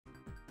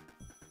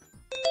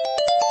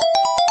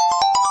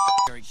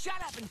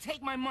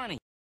take my money.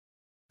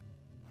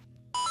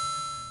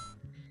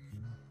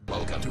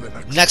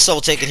 Next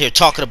level taken here,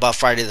 talking about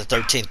Friday the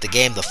 13th, the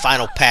game, the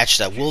final patch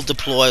that will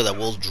deploy, that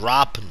will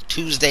drop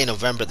Tuesday,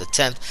 November the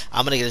 10th.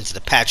 I'm going to get into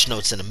the patch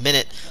notes in a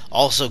minute.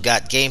 Also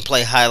got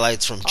gameplay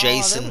highlights from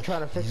Jason,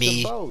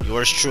 me,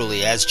 yours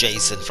truly, as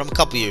Jason, from a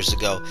couple years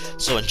ago.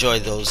 So enjoy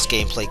those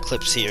gameplay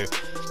clips here.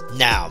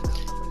 Now,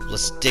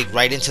 let's dig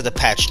right into the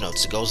patch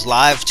notes. It goes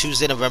live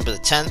Tuesday, November the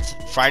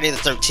 10th. Friday the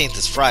 13th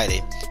is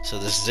Friday. So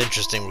this is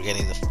interesting. We're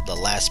getting the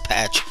last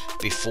patch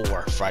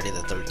before Friday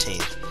the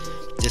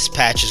 13th. This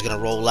patch is going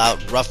to roll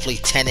out roughly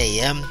 10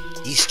 a.m.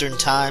 Eastern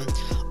Time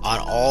on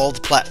all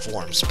the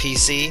platforms.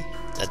 PC,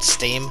 that's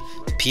Steam,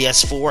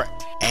 PS4,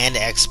 and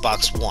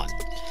Xbox One.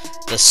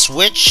 The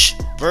Switch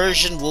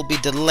version will be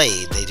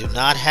delayed. They do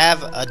not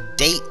have a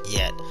date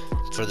yet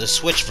for the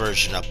Switch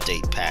version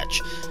update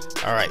patch.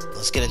 Alright,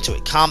 let's get into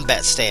it.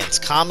 Combat stance,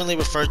 commonly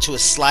referred to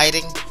as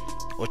sliding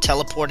or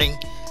teleporting.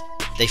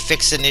 They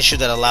fixed an issue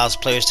that allows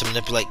players to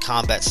manipulate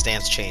combat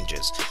stance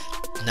changes.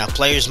 Now,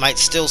 players might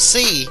still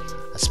see,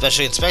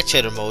 especially in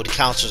spectator mode,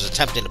 counselors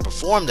attempting to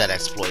perform that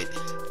exploit.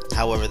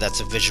 However,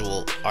 that's a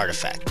visual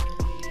artifact.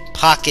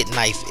 Pocket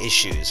knife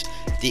issues.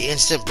 The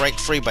instant break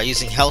free by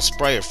using health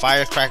spray or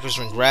firecrackers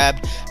when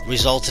grabbed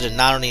resulted in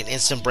not only an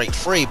instant break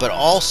free, but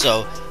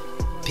also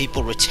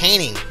people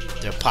retaining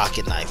their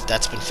pocket knife.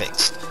 That's been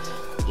fixed.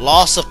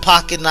 Loss of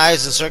pocket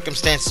knives in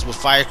circumstances where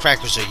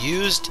firecrackers are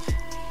used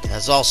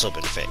has also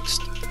been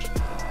fixed.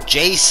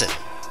 Jason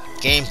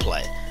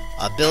gameplay.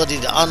 Ability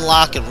to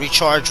unlock and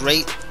recharge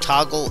rate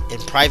toggle in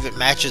private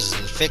matches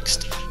has been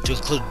fixed to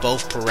include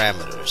both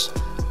parameters.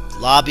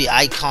 Lobby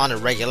icon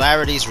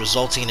irregularities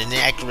resulting in an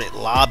inaccurate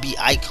lobby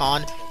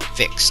icon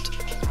fixed.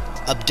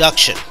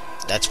 Abduction,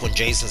 that's when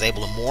Jason's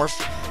able to morph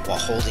while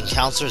holding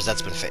counselors,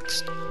 that's been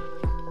fixed.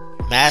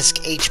 Mask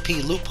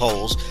HP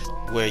loopholes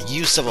where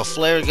use of a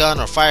flare gun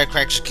or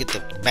firecrackers get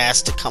the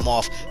mask to come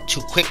off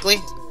too quickly,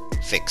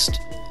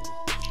 fixed.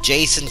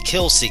 Jason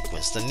kill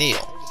sequence, the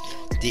kneel.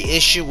 The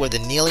issue where the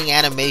kneeling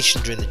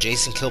animation during the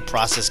Jason kill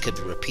process could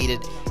be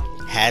repeated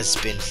has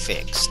been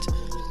fixed.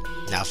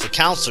 Now for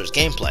counselors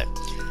gameplay.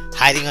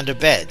 Hiding under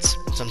beds.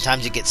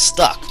 Sometimes you get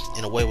stuck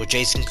in a way where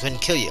Jason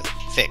couldn't kill you.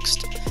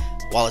 Fixed.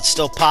 While it's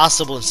still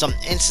possible in some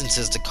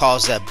instances to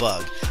cause that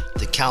bug,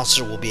 the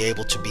counselor will be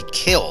able to be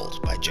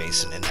killed by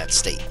Jason in that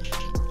state.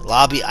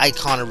 Lobby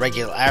icon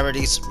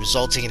irregularities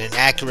resulting in an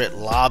inaccurate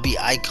lobby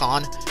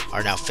icon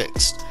are now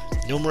fixed.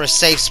 Numerous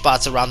safe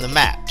spots around the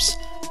maps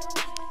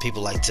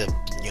people like to,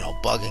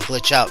 bug and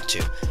glitch out to,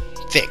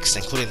 fixed,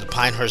 including the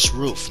Pinehurst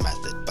roof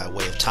method by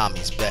way of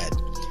Tommy's bed.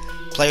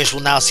 Players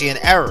will now see an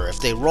error if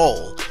they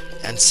roll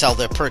and sell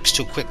their perks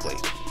too quickly.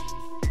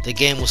 The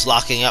game was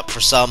locking up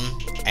for some,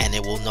 and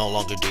it will no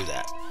longer do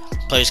that.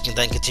 Players can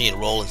then continue to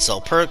roll and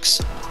sell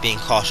perks, being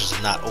cautious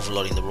of not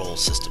overloading the roll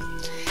system.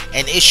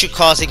 An issue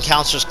causing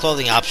counselors'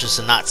 clothing options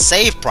to not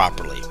save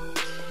properly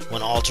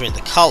when altering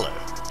the color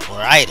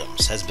or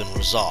items has been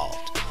resolved.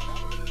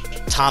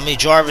 Tommy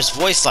Jarvis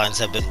voice lines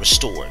have been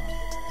restored,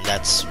 and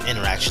that's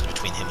interactions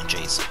between him and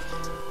Jason.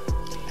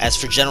 As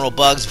for general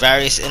bugs,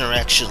 various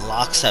interaction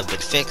locks have been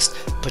fixed,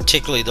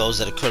 particularly those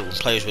that occurred when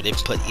players would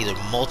input either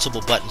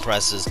multiple button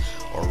presses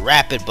or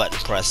rapid button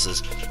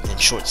presses in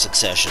short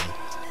succession,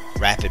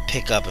 rapid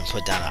pickup and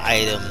put down of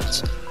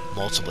items,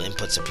 multiple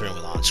inputs appearing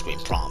with on-screen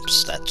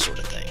prompts, that sort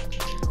of thing.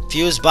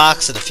 Fuse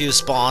box and the fuse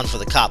spawn for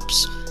the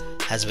cops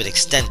has been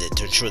extended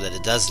to ensure that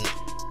it doesn't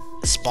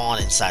spawn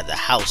inside the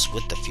house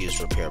with the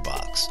fuse repair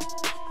box.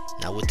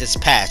 Now with this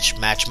patch,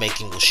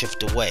 matchmaking will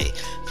shift away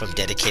from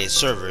dedicated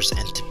servers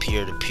and to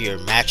peer-to-peer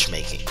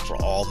matchmaking for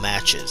all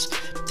matches.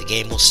 The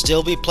game will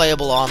still be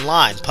playable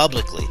online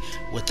publicly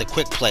with the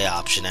quick play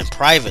option and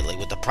privately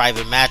with the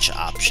private match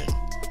option.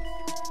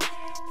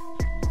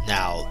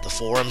 Now the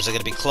forums are going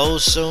to be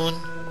closed soon,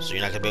 so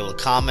you're not going to be able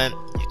to comment.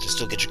 You can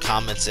still get your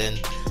comments in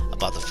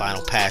about the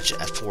final patch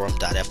at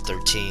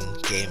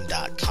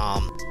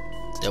forum.f13game.com.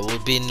 There will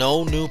be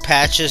no new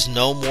patches,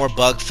 no more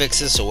bug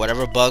fixes, so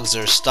whatever bugs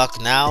are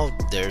stuck now,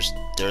 they're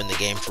in the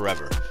game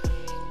forever.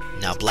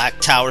 Now Black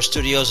Tower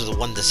Studios are the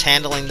one that's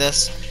handling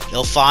this.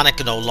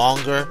 Ilphonic no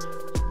longer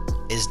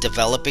is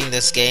developing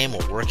this game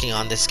or working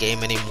on this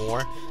game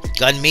anymore.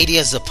 Gun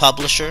Media is the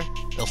publisher.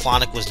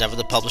 Ilphonic was never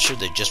the publisher,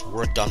 they just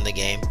worked on the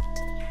game.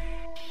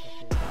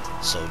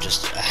 So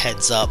just a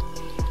heads up.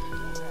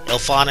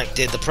 Ilphonic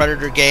did the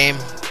Predator game.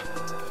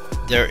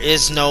 There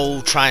is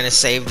no trying to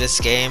save this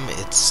game.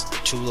 It's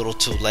too little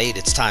too late.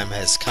 Its time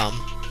has come.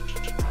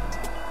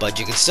 But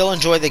you can still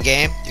enjoy the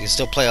game. You can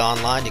still play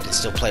online. You can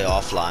still play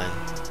offline.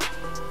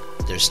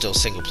 There's still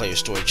single player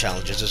story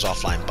challenges. There's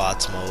offline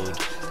bots mode.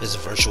 There's a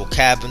virtual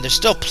cabin. There's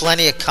still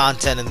plenty of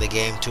content in the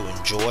game to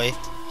enjoy.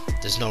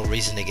 There's no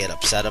reason to get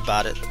upset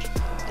about it.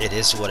 It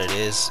is what it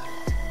is.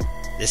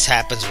 This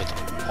happens with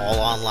all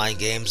online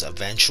games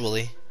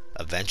eventually.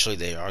 Eventually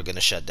they are going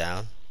to shut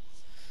down.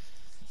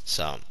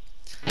 So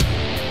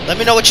let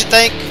me know what you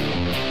think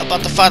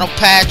about the final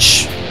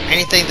patch.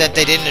 Anything that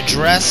they didn't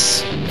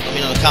address, let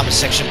me know in the comment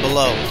section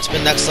below. It's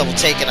been Next Level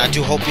Taken. I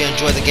do hope you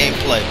enjoy the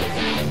gameplay.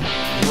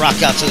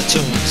 Rock out to the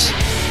tunes.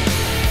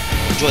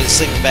 Enjoy the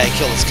sleeping bag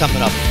kill that's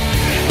coming up.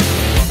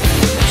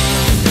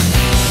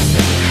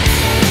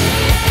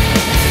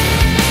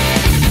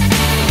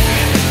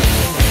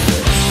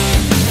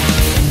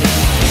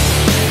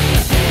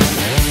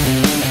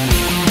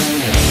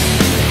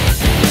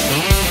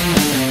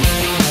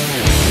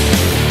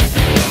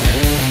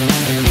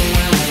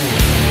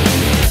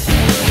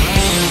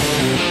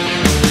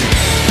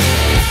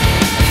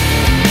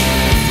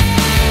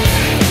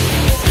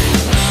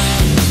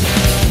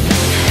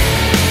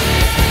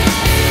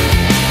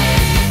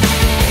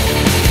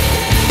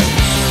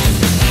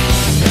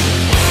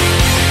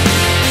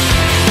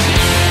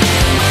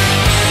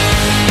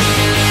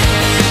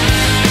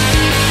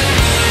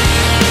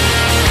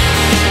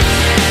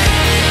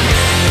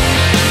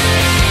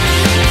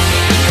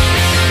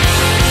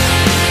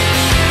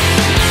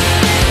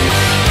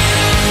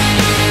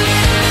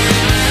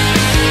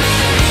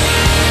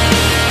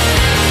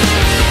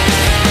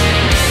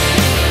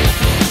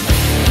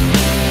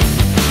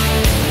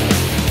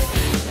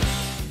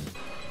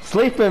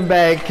 Sleeping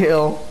bag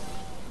kill.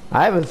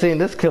 I haven't seen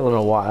this kill in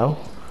a while.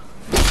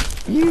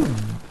 You.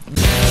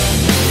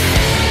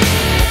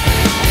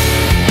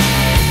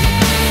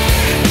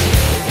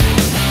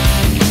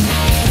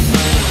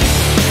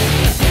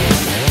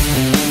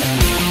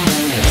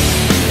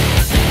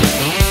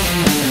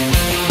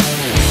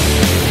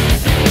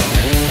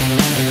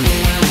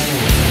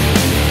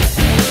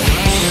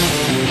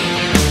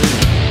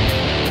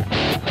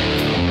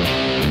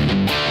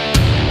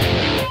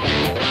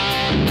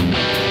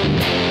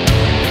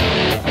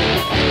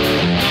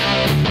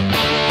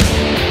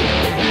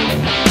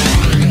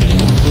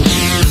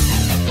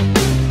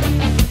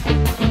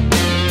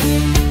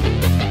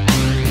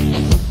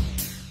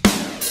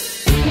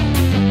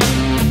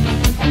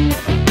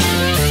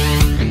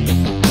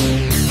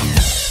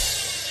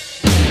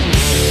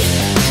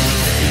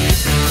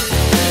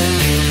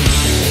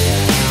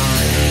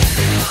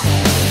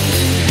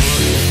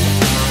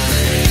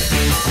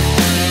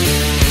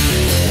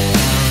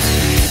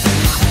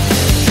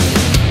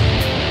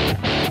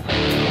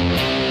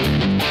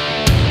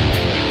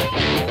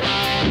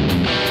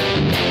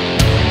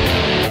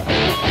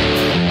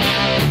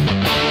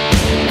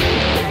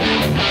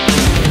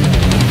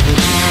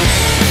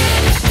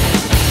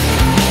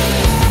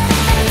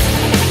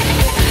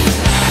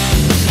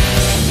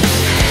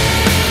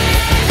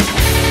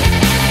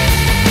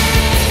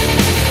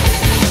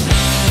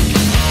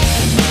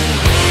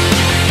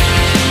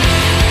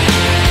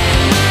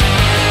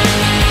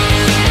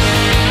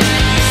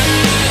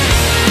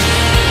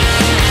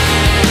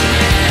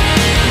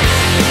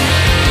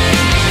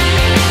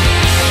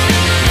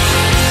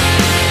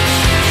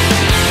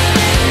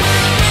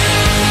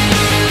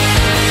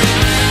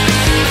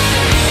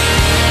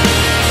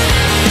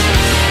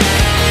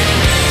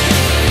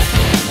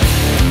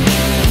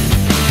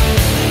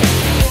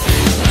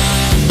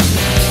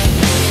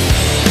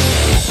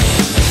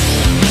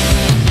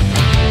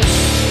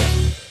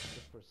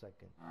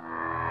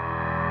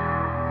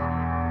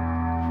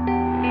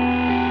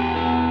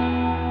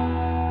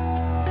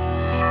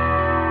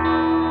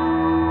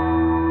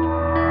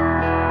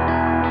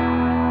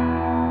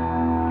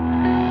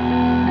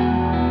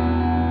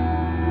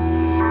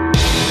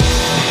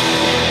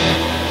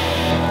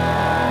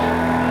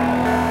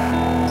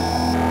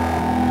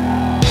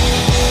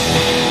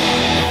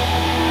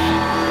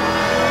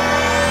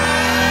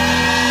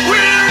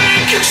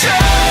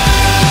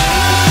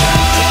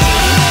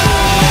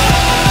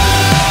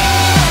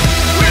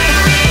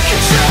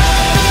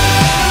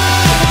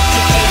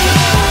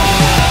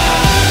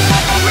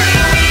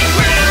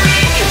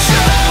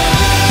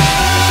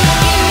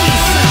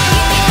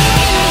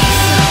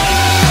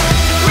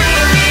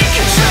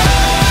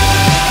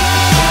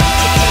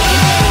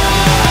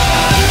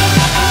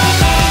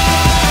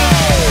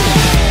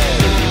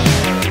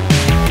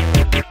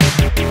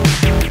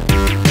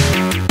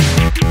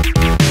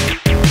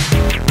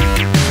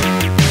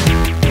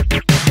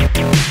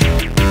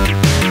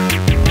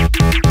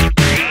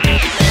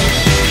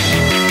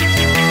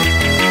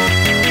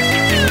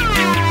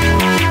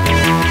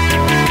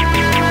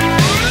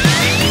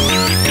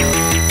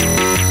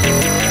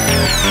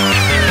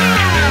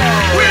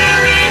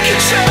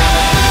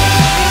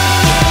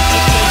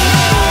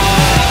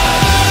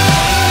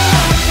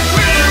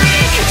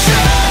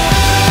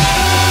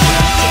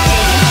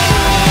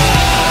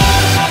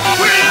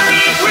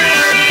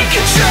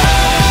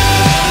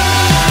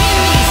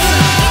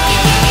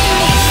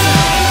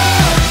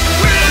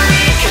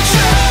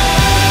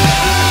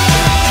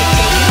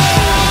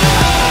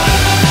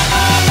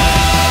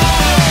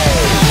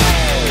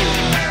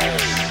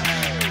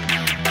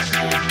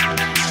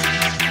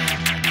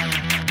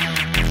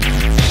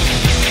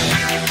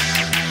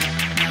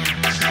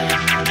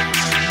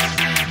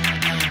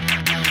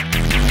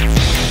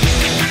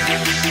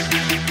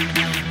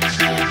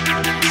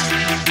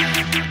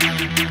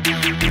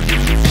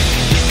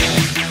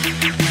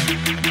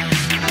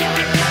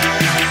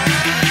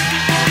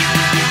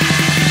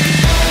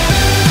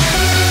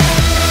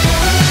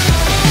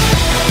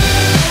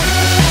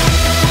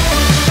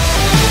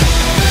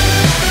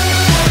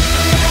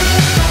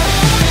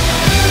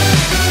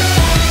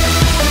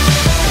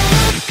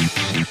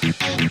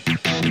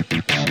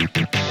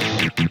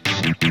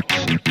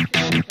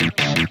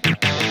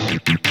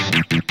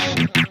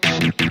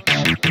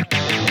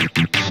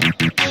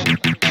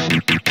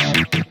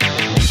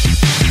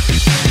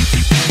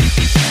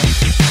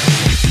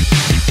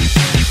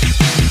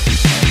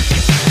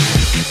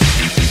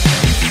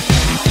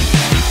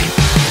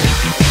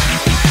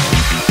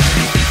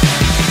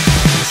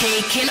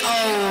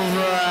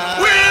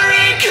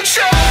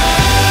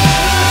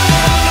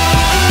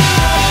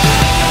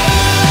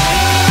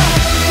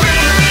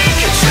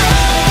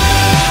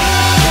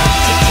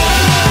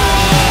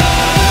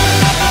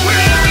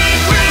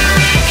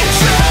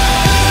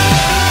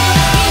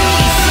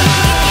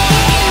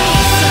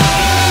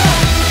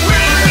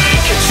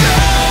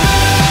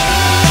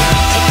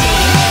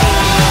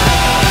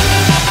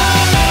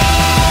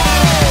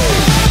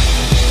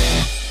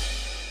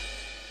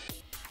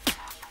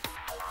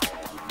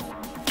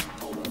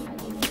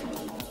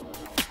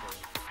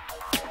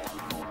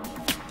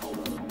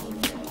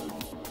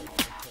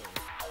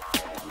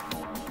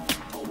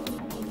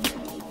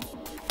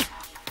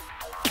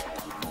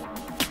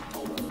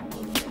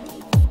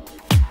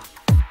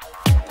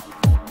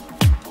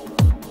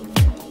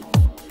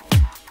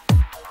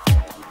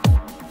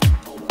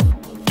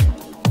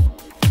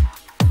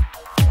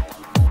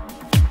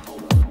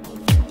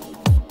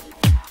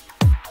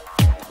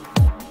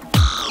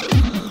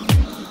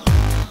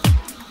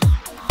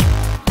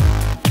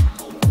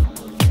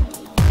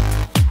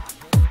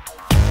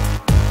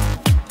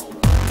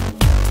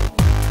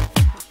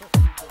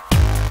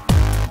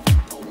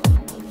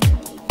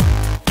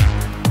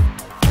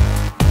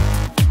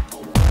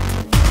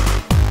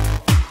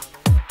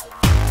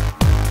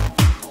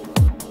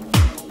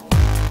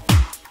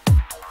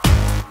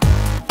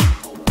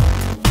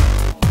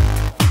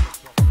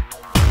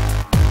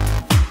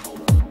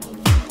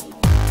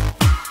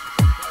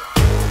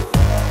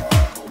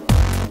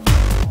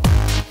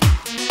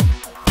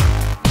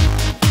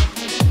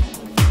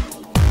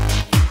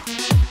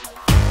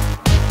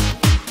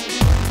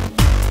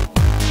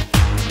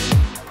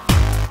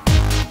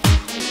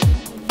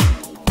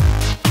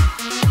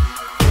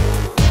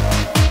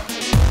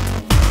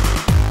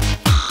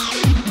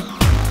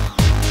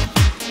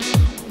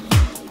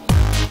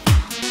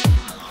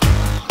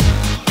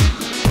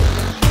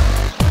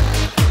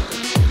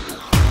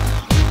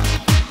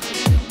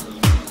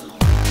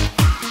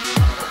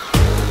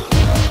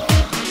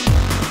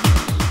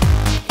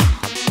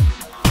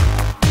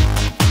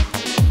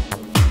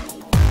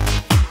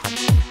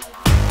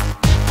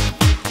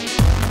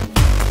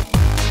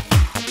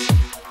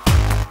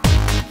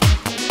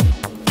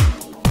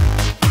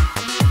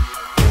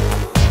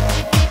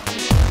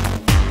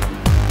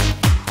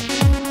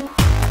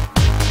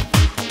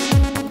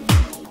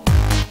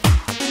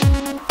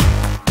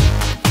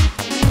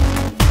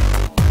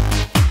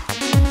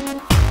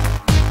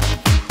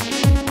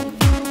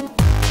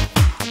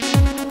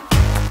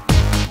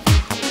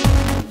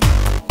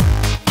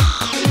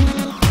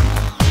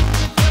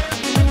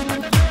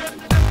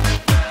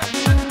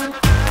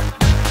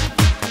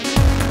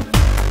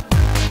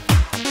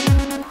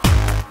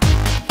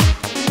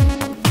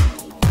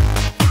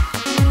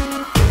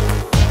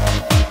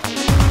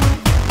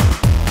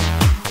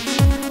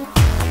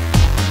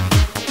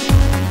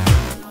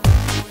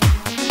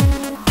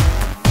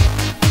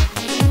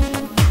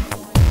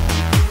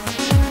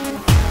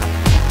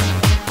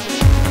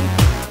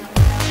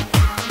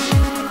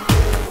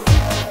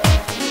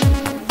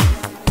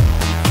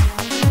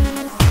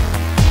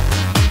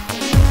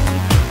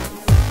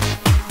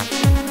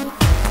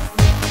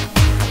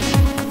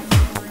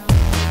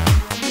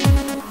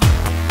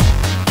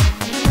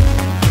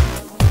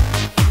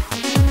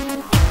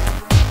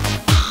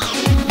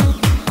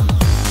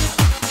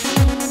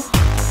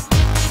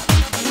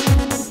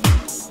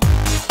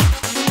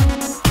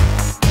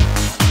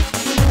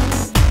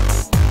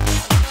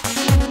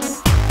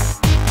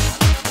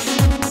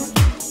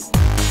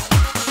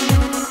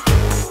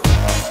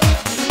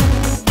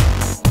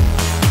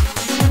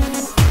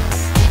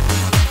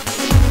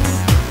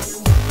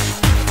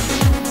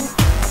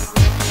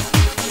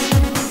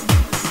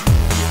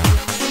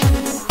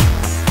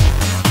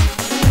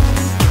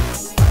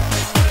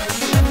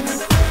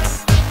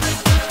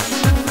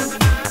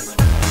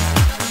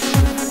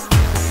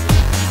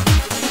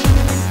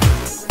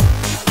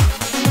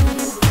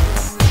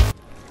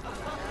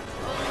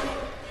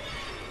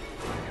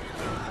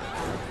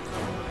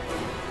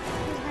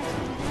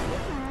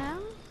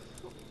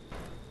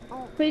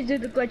 Please do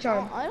the glitch Oh,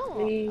 arm. I don't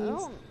Please.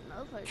 know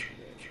if I should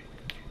do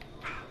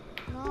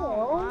it. No,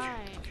 Oh. why?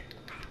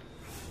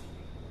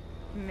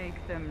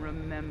 Make them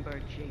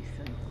remember,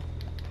 Jason.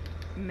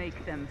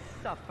 Make them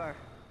suffer.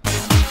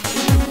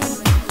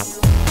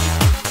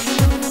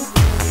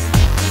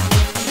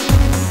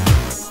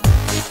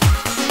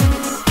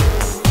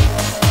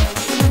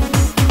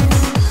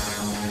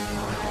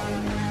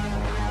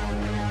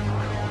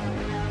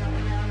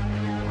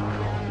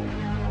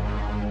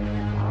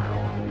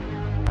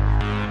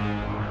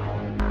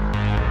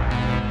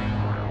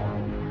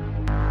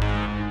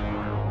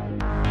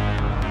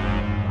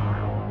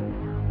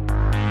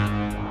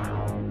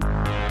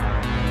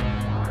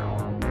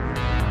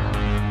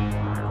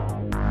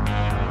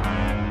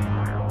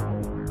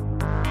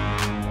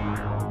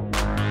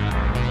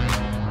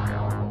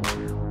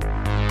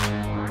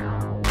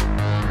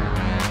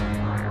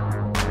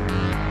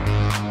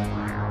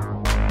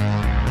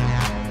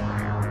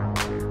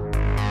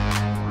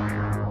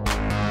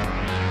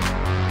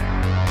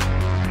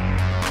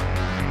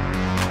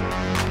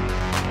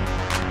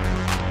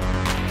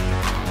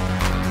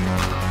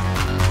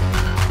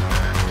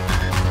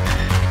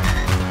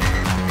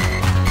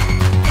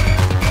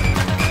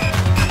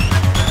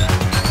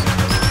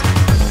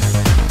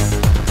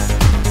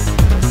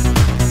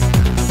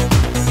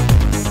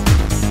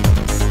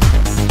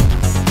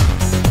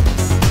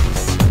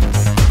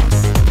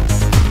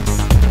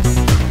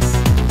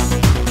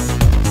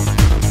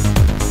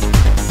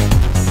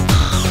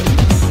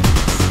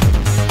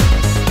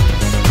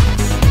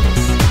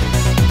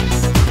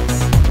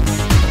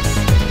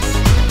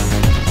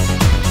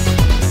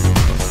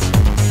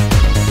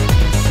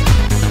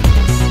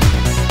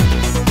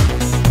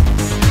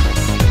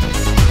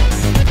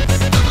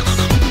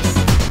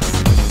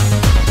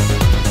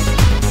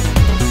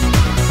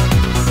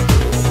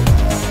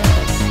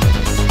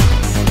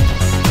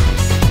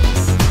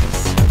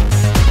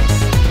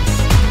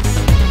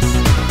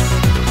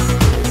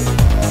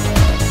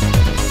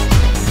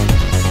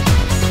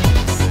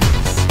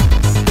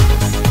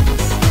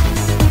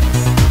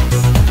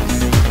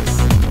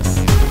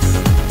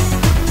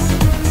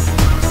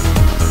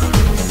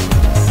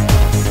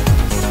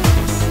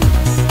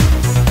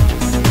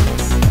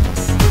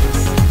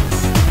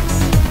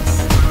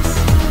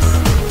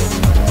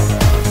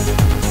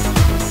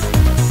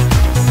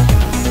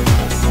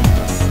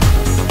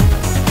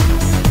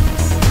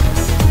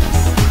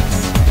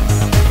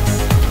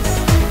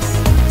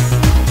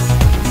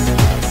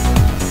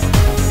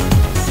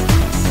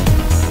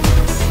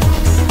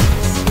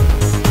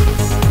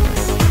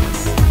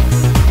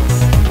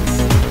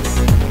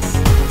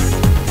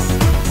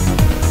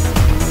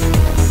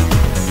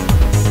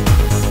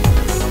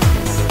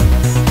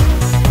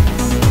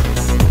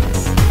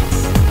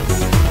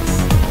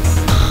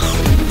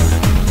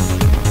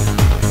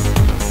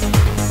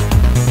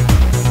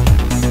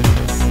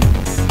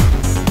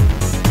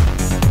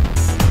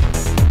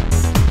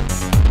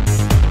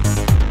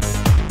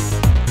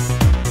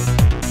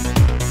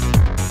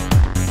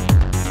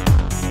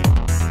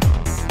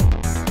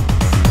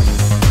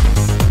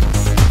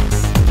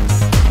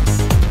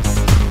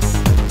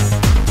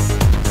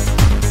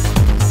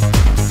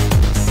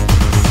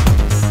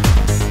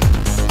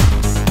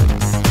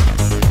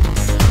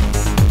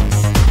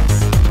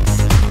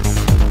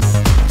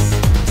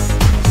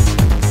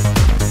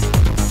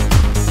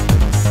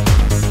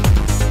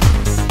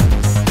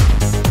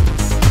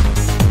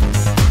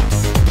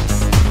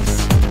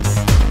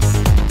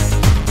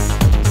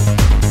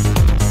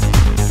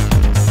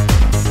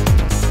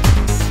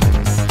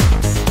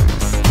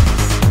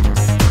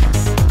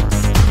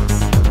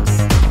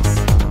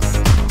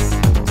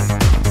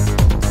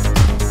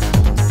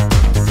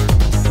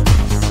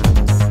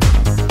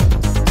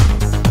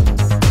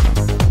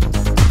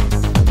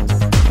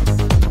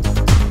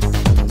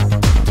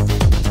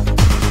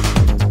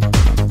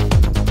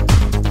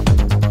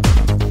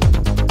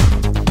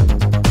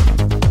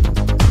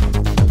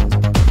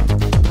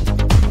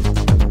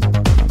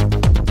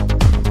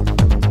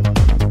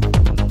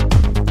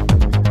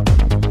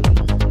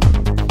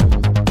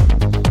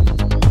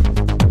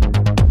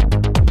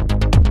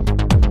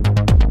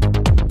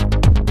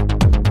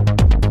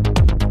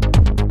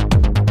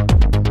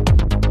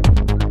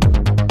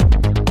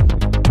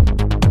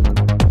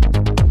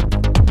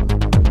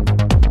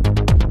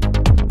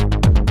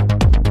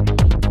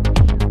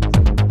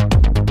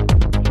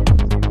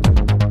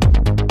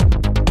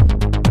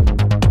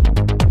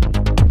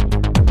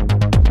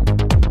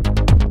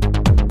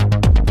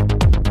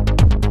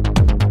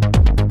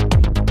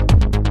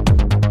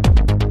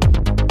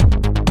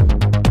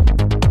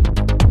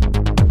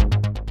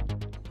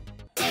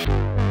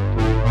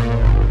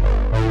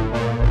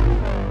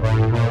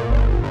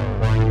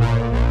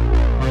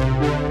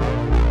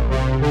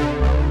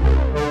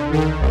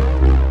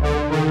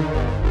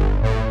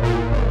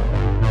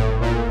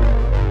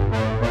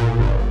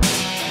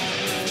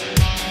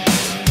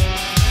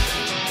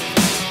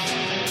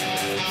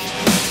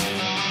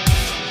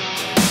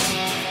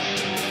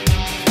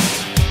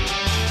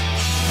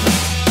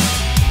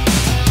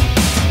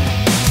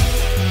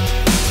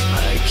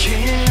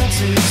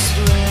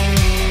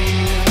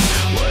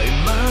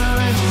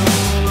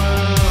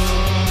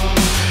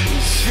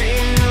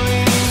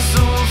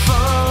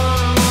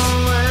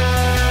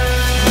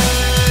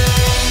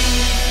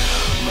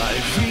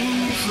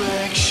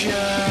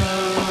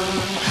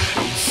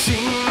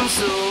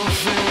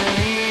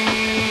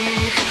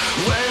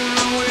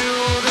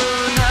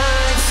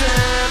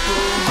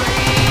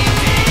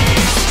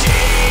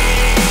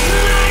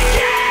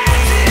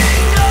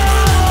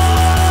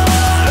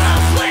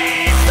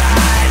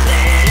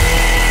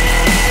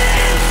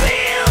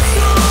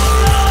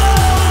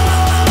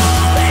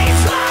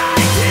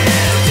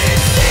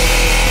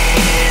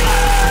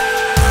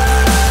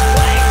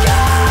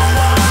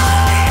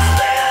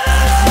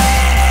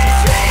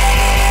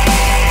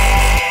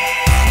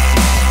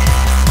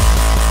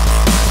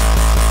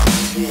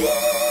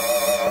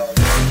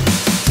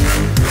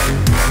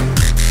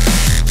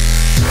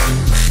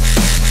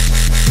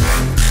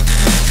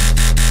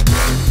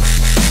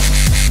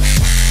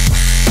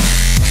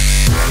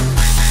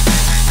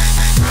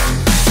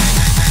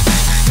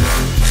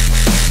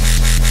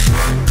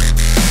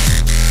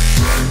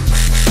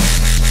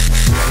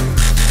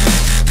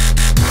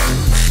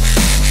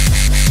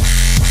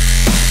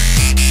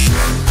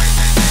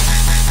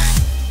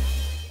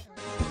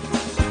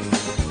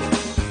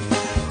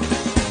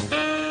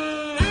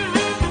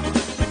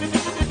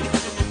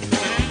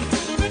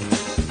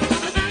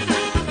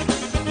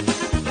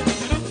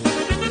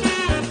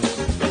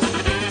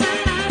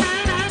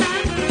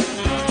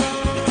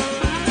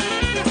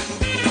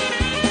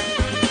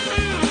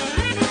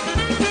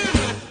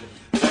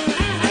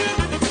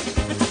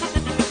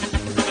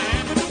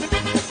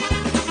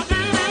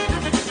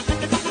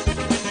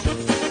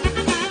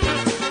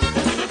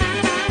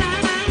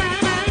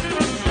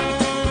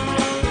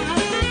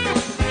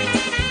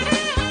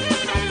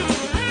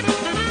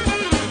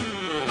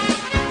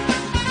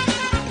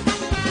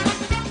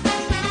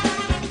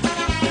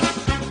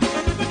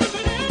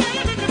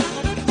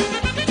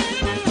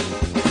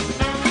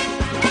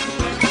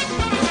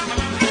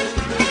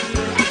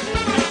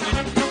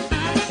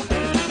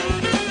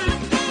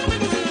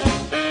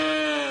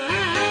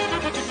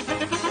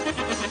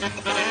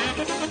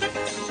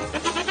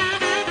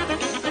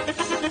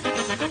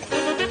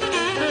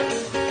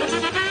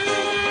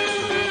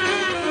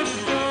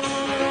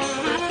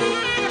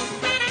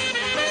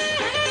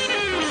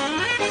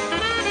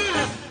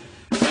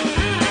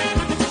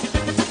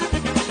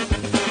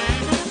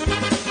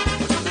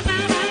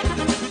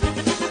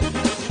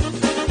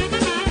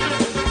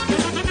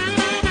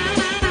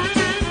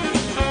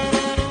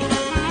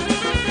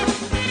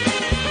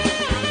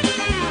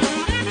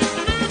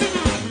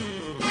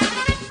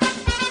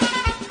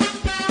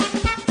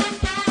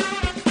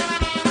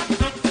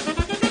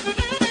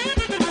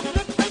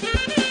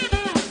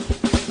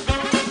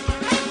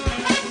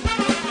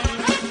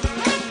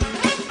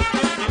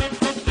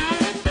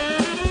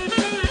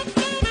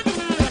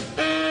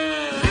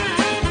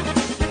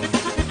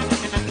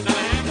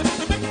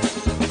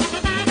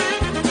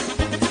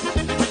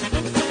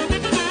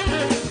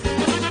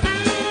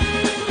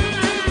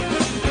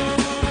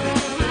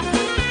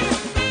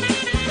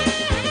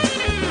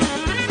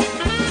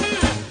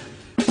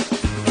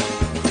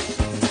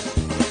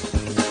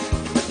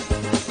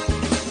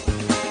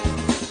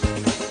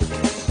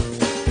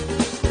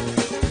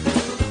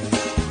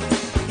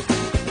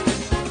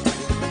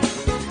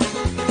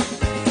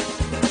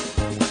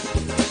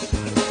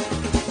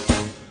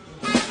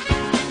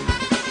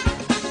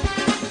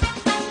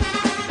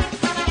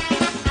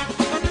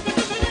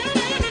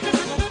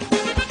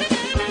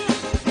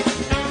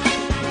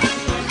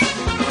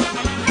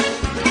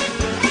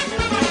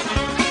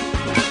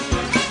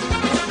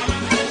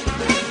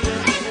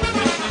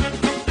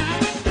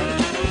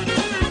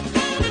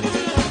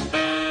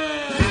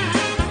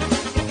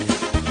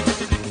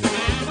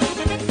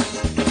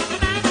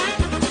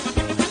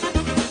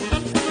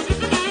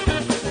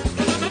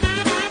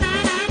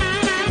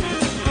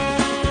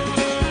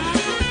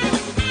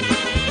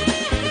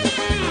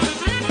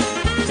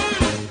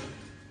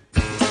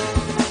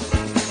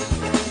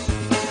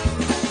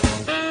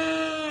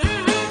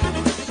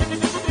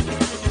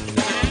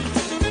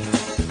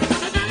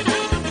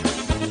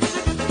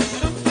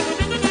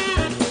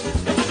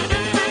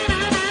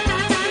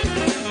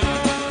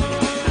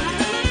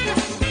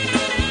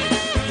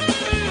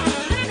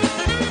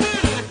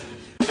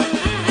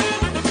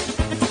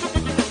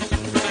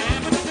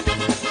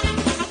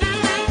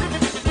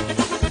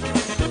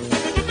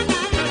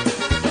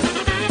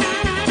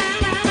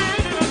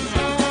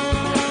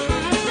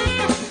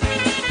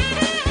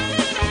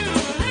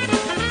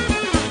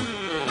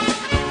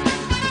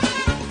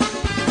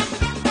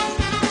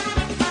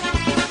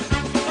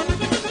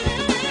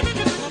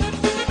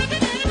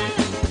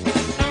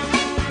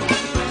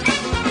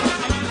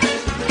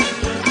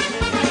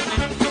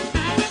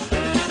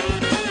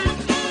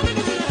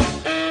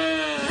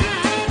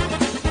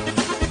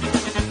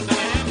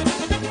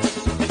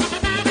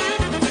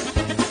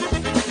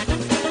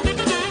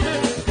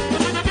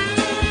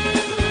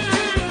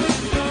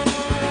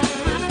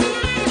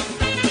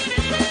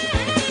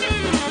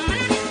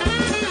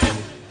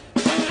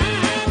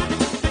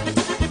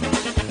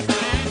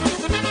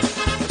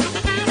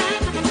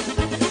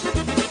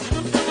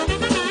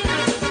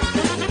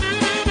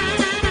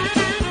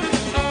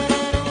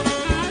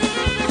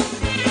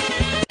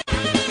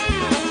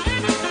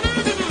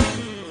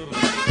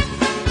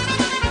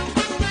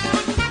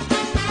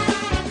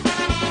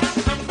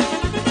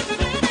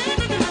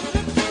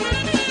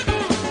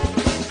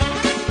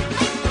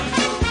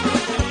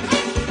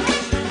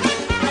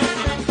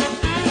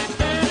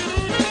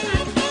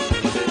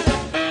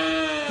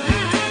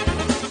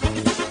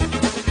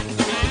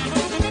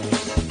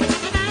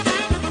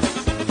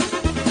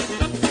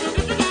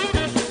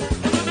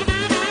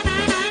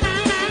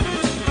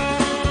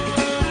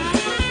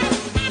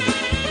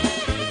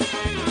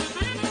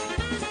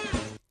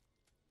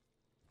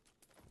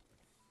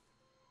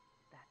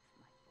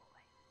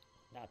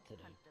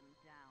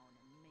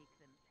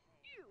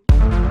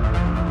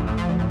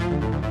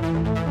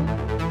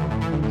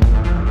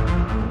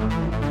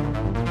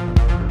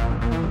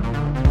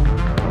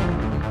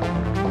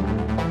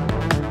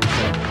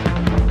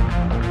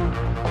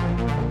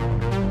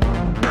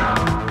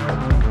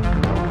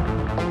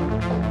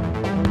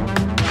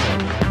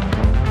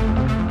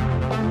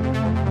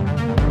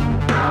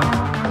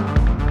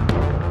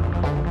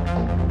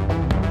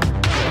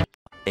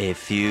 A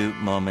few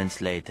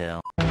moments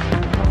later.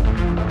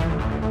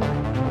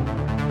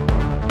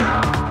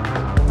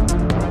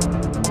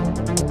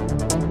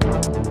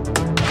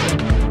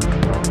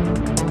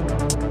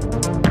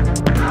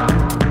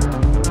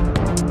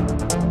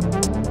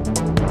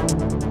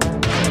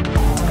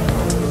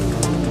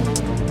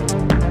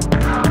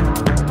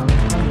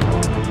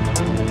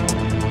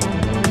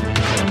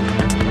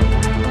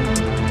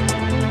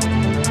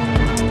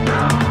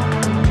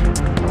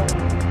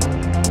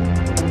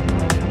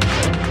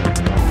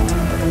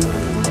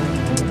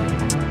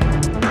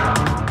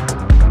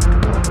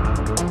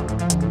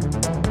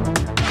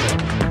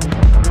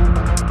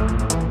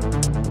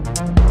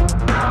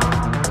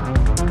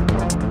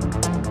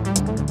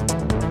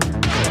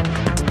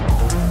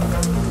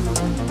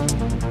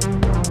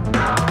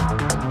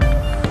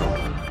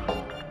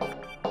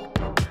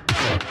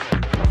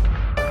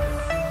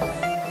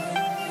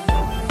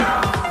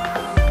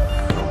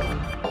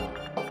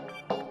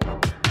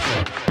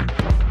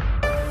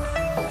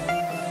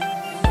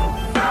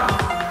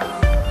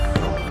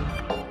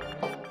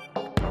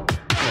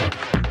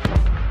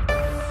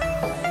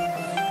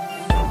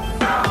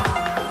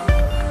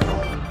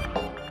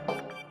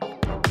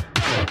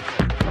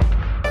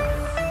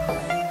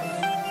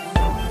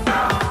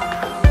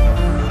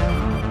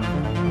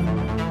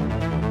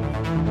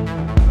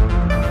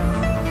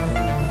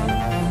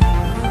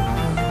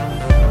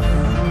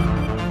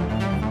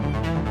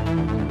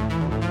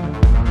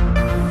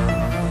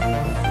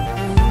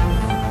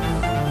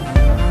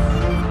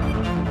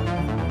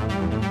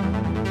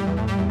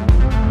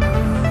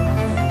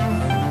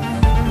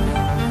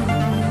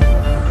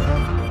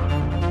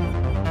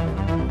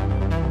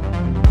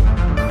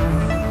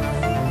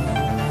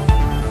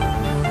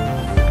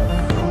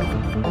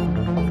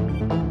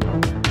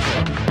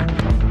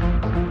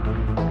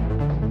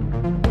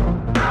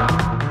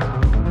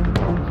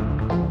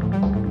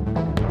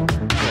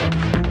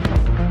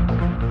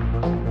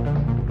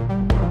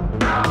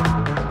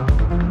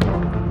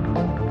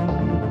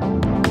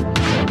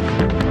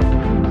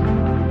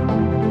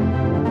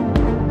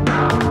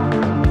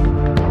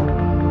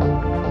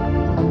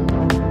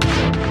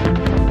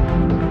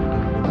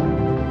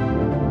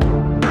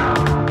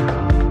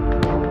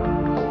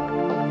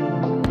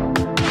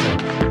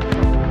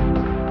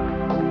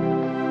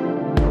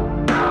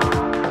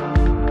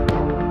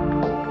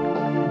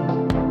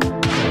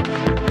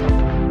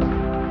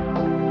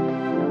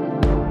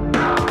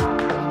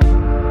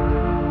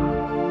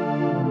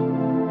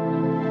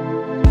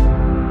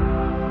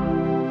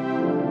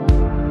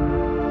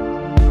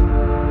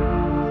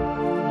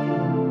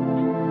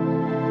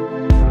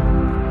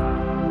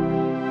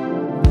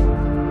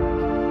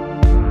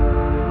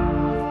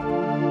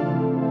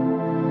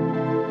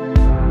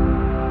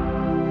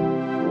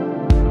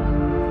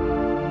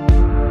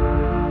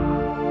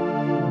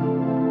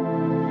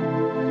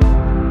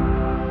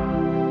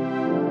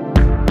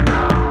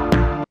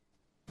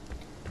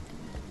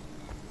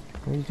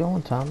 Where you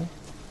going, Tommy?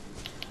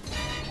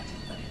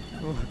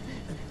 Oh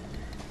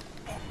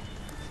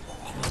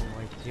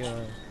my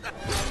god.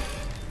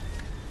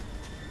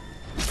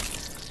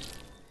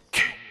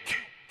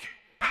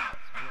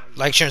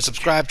 Like, share, and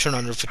subscribe. Turn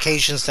on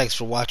notifications. Thanks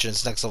for watching.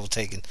 It's Next Level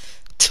Taken.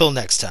 Till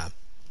next time.